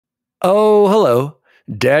Oh, hello.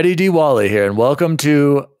 DaddyDWALLY here, and welcome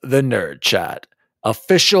to the Nerd Chat,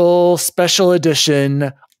 official special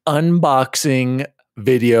edition unboxing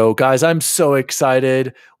video. Guys, I'm so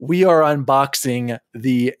excited. We are unboxing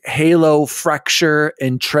the Halo Fracture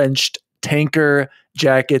Entrenched Tanker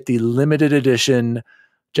jacket, the limited edition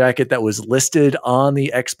jacket that was listed on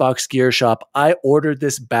the Xbox Gear Shop. I ordered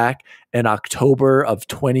this back in October of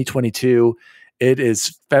 2022. It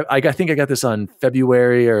is, I think I got this on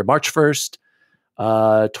February or March 1st,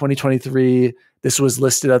 2023. This was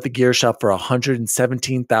listed at the Gear Shop for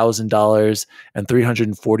 $117,000 and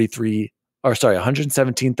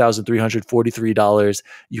 $117,343.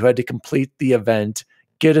 You had to complete the event,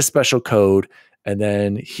 get a special code, and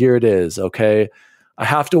then here it is. Okay. I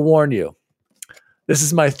have to warn you, this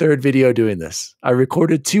is my third video doing this. I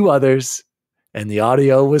recorded two others and the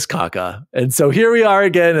audio was caca. And so here we are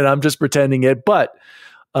again, and I'm just pretending it, but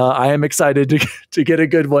I am excited to get a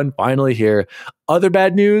good one finally here. Other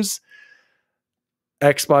bad news,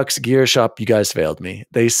 Xbox Gear Shop, you guys failed me.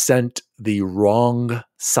 They sent the wrong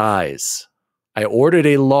size. I ordered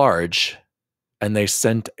a large and they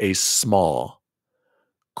sent a small.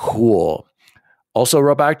 Cool. Also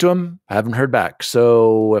wrote back to them. I haven't heard back.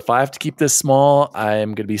 So if I have to keep this small, I'm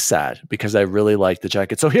going to be sad because I really like the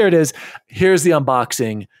jacket. So here it is. Here's the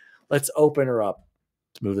unboxing. Let's open her up.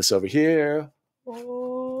 Let's move this over here.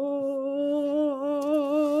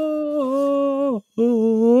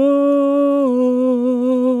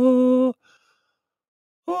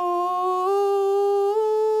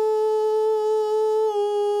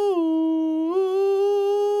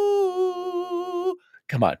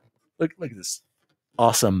 Come on. Look at this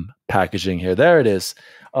awesome packaging here. There it is.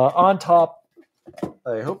 On top,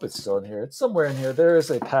 I hope it's still in here. It's somewhere in here. There is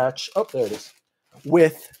a patch. Oh, there it is.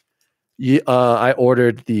 With, I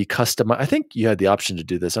ordered the custom. I think you had the option to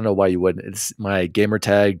do this. I don't know why you wouldn't. It's my gamer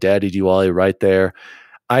tag, DaddyDWALLY, right there.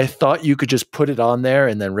 I thought you could just put it on there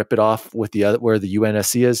and then rip it off with the other where the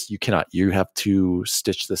UNSC is. You cannot. You have to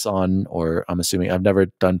stitch this on, or I'm assuming I've never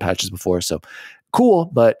done patches before, so cool.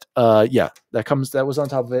 But yeah, that was on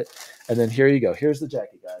top of it. And then here you go. Here's the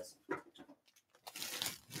jacket, guys.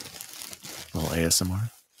 A little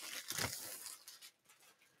ASMR.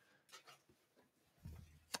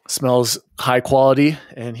 Smells high quality.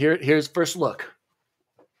 And here's first look.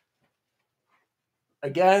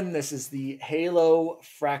 Again, this is the Halo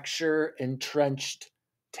Fracture Entrenched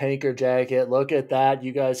Tanker jacket. Look at that,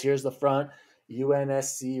 you guys. Here's the front.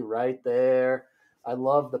 UNSC right there. I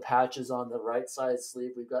love the patches on the right side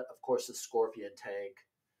sleeve. We've got, of course, the Scorpion tank.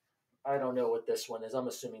 I don't know what this one is. I'm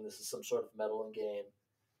assuming this is some sort of metal in game.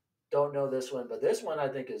 Don't know this one, but this one I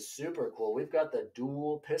think is super cool. We've got the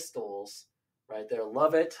dual pistols right there.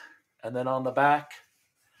 Love it. And then on the back,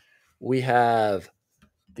 we have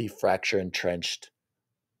the Fracture Entrenched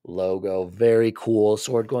logo. Very cool.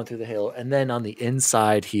 Sword going through the halo. And then on the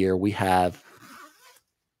inside here, we have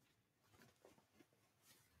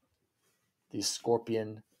the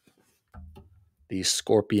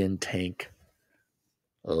Scorpion tank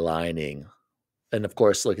lining. And of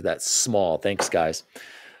course, look at that, small. Thanks, guys.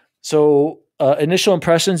 So initial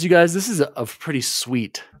impressions, you guys, this is a pretty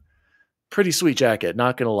sweet jacket.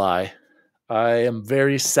 Not going to lie. I am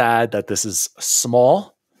very sad that this is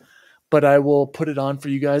small, but I will put it on for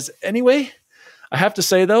you guys anyway. I have to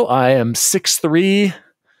say, though, I am 6'3",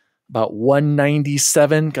 about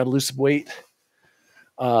 197, got to lose some weight.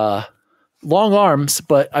 Long arms,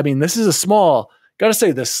 but I mean, this is a small. Got to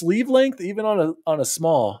say, the sleeve length, even on a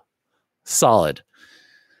small, solid.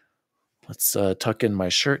 Let's tuck in my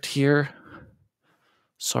shirt here.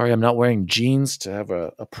 Sorry, I'm not wearing jeans to have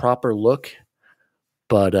a proper look,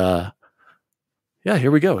 but yeah,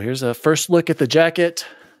 here we go. Here's a first look at the jacket.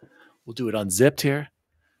 We'll do it unzipped here.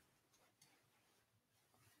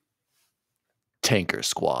 Tanker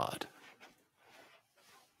Squad.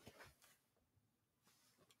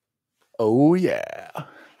 Oh yeah.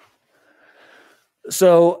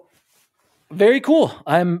 So very cool.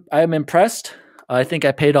 I'm impressed. I think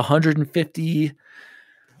I paid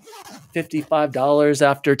 $155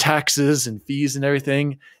 after taxes and fees and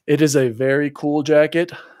everything. It is a very cool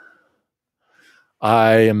jacket.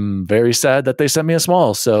 I am very sad that they sent me a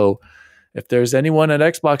small. So if there's anyone at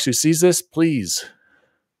Xbox who sees this, please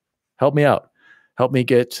help me out. Help me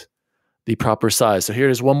get the proper size. So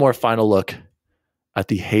here's one more final look at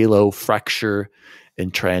the Halo Fracture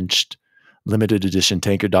Entrenched limited edition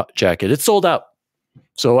tanker jacket. It's sold out.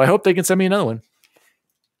 So I hope they can send me another one.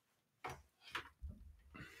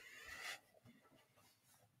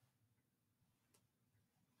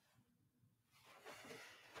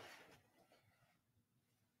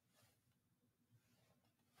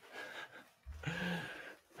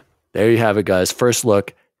 there you have it, guys. First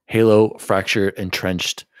look, Halo Fractured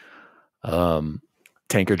Entrenched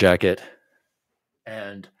tanker jacket.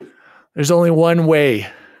 And there's only one way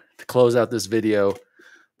to close out this video,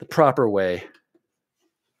 the proper way.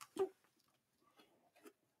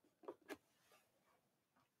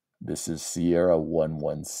 This is Sierra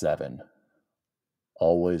 117.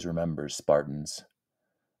 Always remember, Spartans,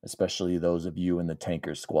 especially those of you in the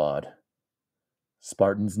tanker squad.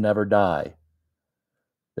 Spartans never die.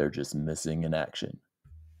 They're just missing in action.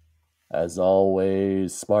 As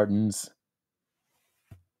always, Spartans,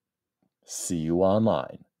 see you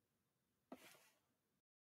online.